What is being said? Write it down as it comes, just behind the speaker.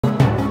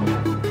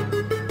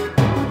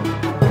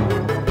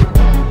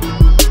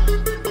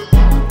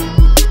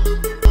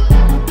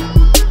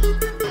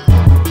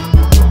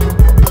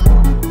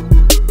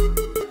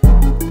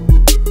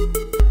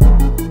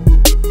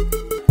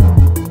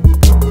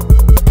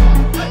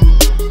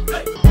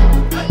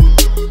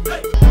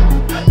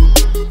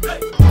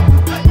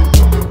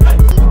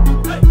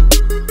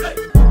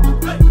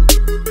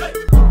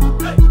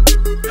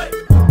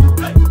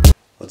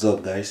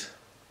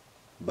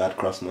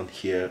Craftsman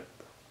here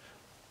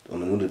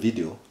on another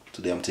video.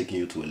 Today I'm taking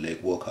you to a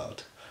leg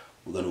workout.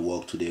 We're going to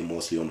work today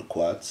mostly on the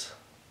quads,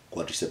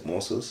 quadricep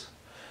muscles,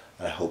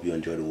 and I hope you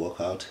enjoy the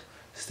workout.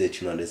 Stay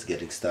tuned and let's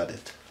get started.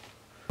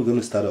 We're going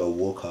to start our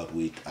workout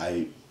with,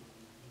 I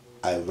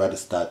rather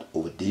start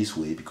over this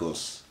way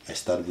because I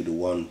start with the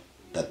one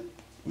that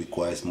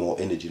requires more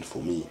energy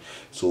for me.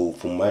 So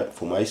for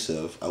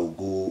myself,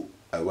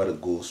 I rather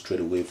go straight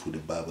away for the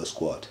barbell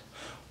squat.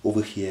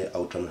 Over here I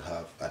will try to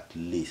have at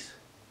least,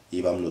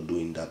 if I'm not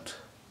doing that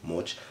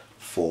much,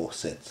 4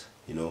 sets,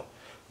 you know,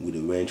 with a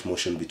range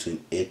motion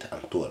between 8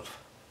 and 12.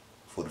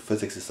 For the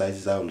first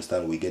exercises, I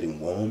understand we're getting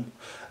warm,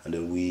 and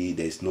then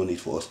there's no need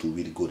for us to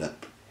really go that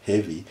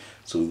heavy,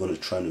 so we're going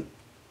to try to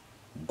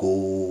go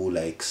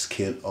like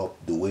scale up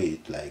the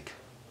weight, like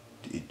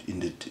in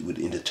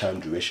the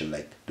time duration.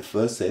 Like the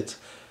first set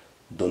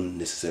don't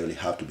necessarily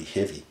have to be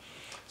heavy,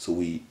 so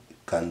we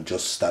can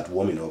just start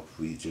warming up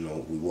with, you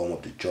know, we warm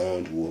up the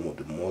joint, we warm up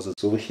the muscles.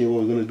 So over here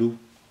what we're going to do,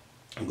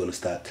 we're going to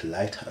start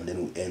light and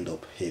then we end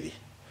up heavy.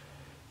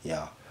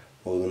 Yeah,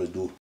 what we're going to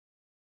do,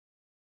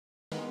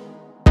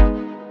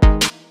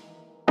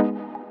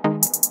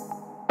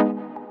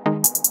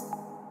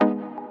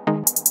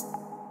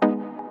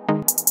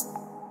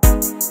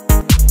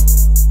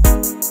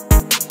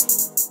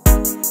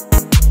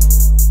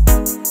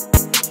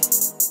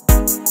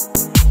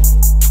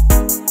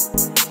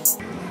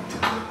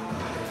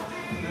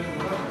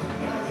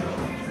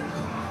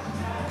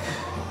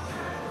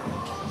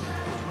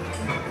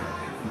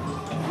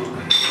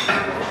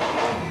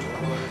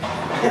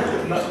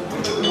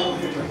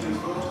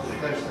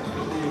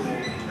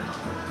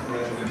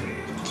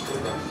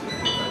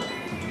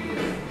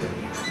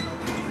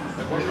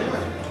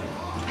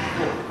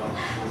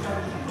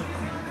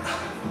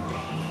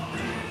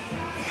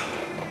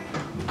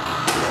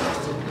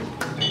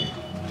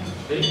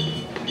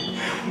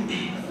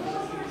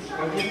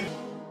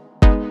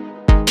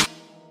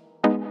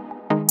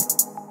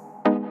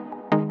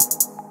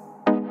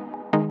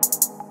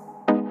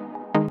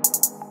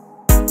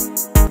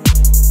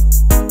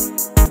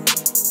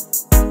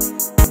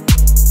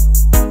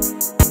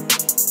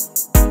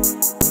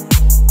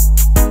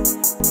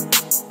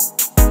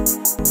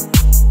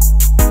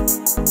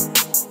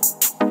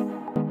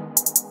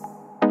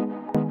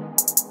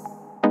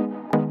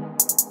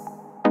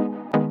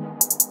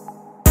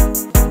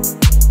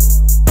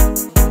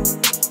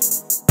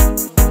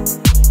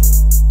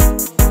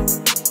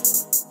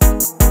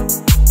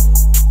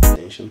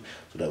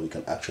 so that we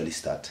can actually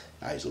start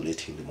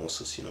isolating the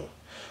muscles, you know.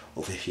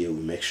 Over here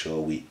we make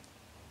sure we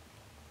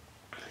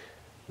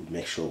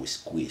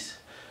squeeze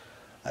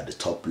at the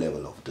top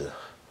level of the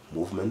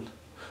movement,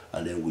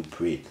 and then we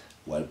breathe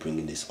while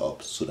bringing this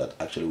up, so that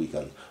actually we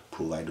can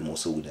provide the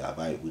muscle with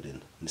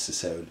the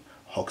necessary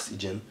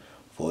oxygen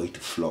for it to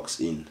flux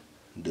in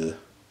the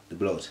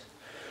blood.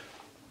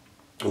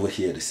 Over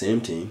here the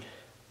same thing,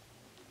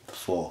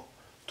 4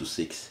 to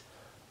 6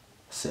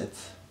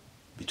 sets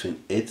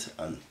between 8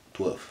 and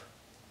 12.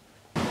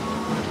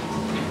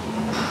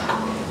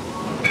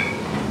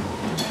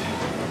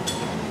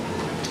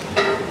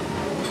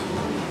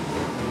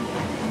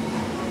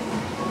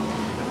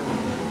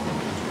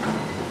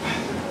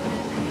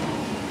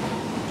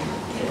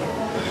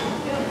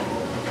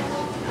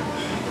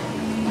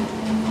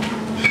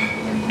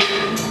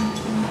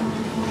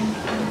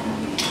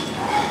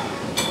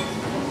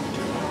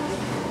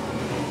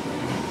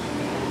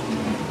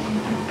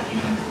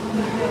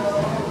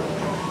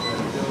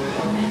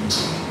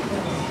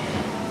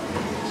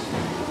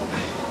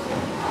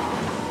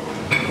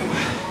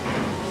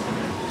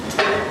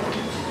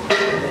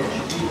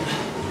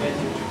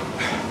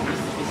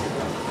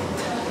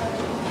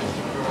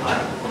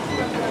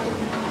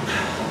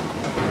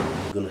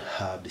 We're gonna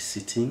have the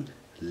sitting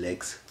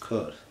legs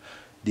curl.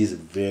 This is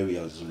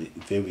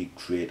very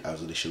great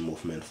isolation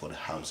movement for the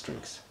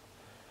hamstrings.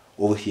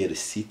 Over here the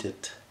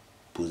seated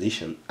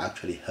position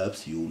actually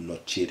helps you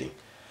not cheating,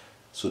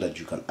 so that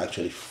you can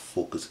actually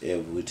focus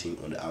everything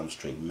on the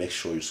hamstring. Make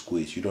sure you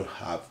squeeze. You don't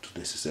have to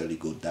necessarily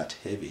go that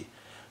heavy,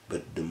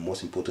 but the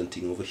most important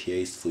thing over here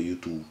is for you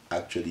to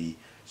actually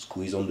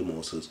squeeze on the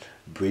muscles,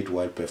 breathe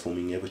while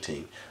performing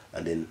everything,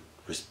 and then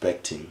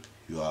respecting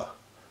your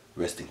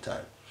resting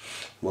time.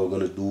 We're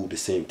going to do the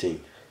same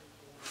thing,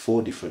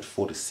 4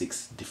 to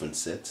 6 different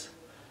sets,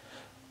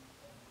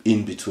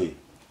 in between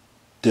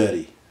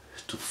 30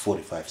 to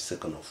 45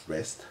 seconds of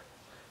rest,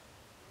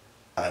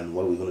 and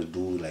what we're going to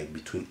do like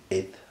between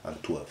 8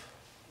 and 12,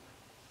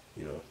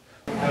 you know.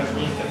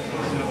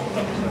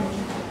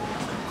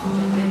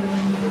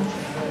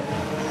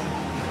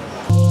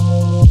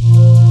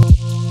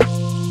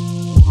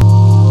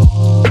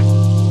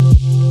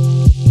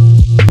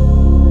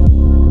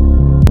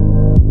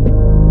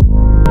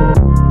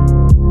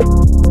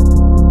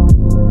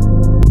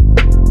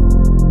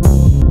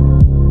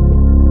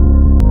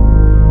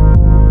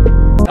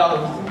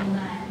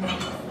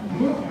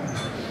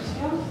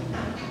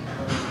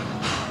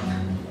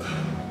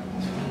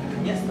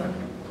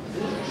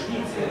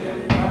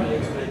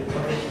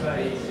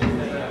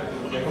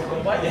 Jako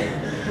kompania.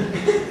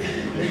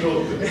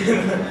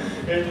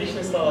 The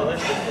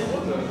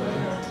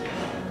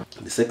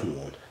second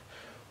one,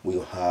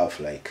 we'll have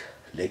like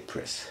leg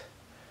press.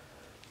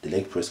 The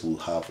leg press will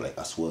have like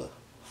as well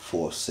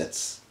 4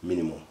 sets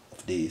minimum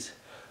of these,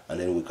 and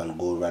then we can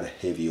go rather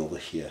heavy over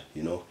here.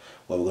 You know,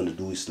 what we're going to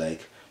do is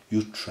like,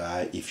 you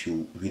try, if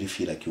you really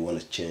feel like you want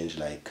to change,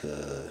 like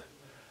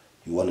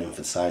you want to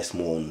emphasize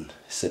more on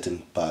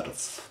certain part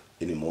of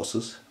any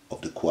muscles, of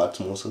the quads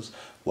muscles,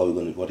 what you're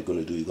going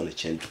to do, you're going to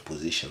change the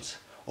positions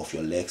of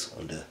your legs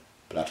on the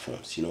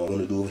platforms. You know, what we're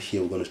going to do over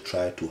here, we're going to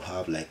try to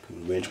have like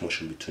range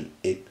motion between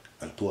 8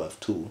 and 12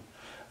 too,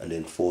 and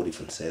then 4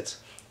 different sets.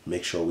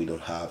 Make sure we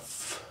don't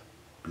have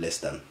less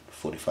than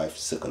 45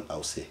 seconds,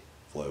 I'll say,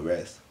 for a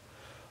rest,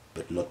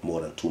 but not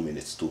more than 2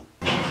 minutes too.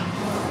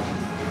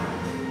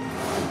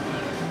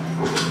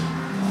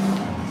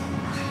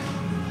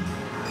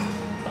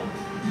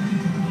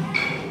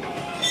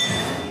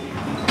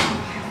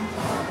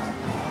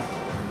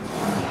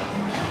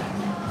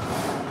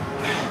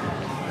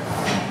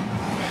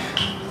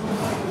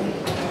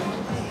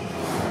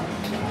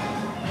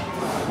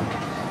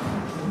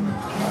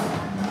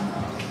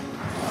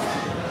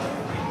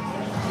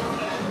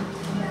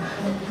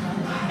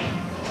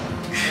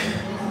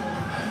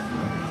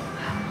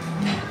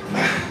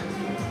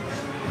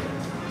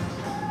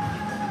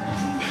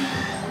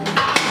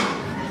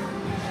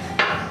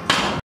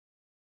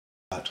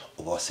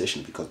 Of our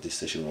session, because this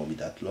session won't be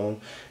that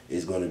long,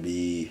 is going to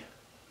be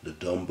the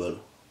dumbbell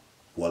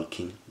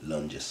walking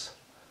lunges.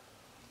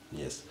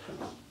 Yes,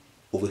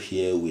 over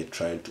here we're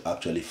trying to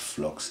actually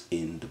flux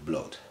in the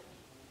blood,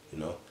 you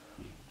know,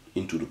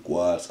 into the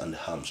quads and the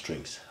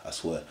hamstrings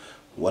as well.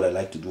 What I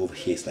like to do over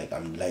here is like, I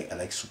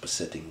like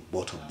supersetting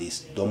both of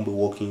these dumbbell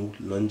walking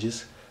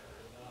lunges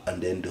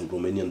and then the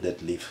Romanian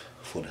deadlift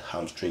for the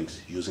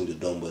hamstrings using the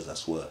dumbbells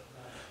as well.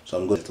 So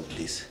I'm going to do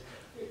this.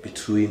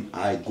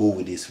 I go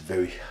with this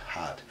very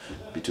hard,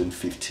 between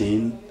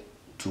 15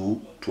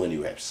 to 20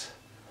 reps,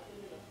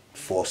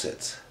 4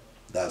 sets.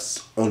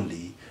 That's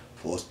only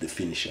for the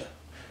finisher.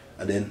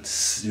 And then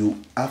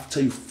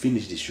after you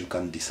finish this, you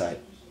can decide,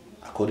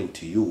 according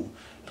to you,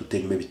 to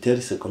take maybe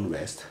 30-second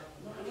rest,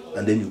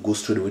 and then you go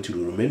straight away to the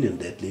Romanian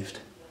deadlift,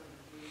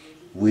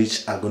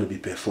 which are going to be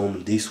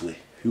performed this way.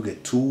 You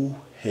get 2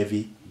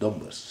 heavy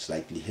dumbbells,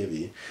 slightly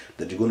heavy,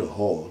 that you're going to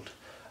hold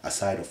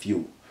aside of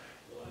you.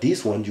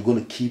 This one, you're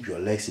going to keep your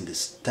legs in the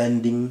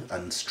standing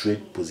and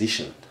straight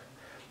position,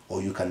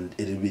 or you can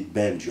a little bit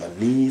bend your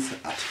knees,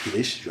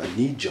 articulation, your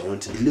knee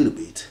joint a little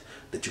bit,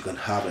 that you can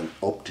have an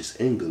optic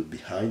angle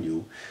behind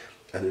you.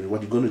 And then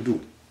what you're going to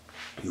do,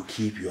 you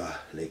keep your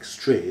legs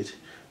straight,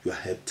 your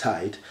head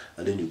tight,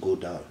 and then you go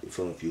down in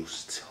front of you,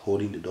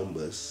 holding the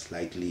dumbbells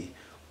slightly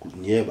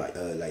nearby,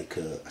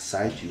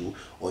 aside you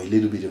or a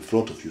little bit in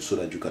front of you, so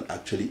that you can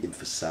actually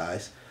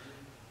emphasize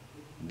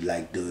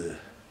like the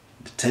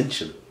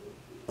tension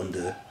on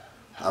the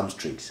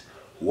hamstrings.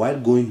 While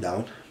going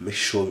down, make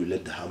sure you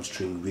let the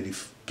hamstring really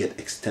get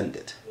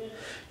extended.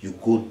 You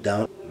go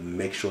down,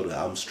 make sure the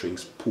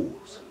hamstrings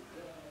pulls,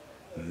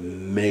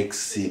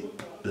 makes it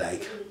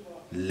like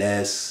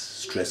less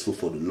stressful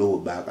for the lower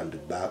back and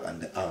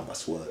the arm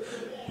as well.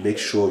 Make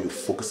sure you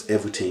focus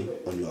everything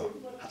on your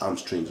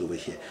hamstrings over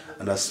here,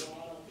 and as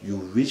you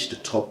reach the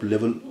top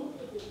level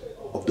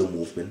of the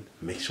movement,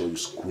 make sure you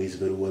squeeze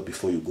very well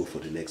before you go for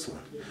the next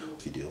one.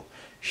 Video,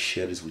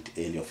 share this with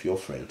any of your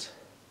friends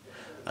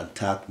and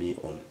tag me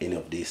on any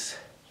of this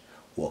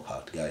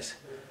workout, guys.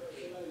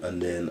 And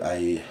then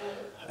I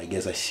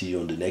guess I see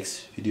you on the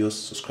next videos.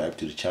 Subscribe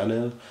to the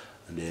channel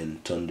and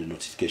then turn the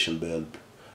notification bell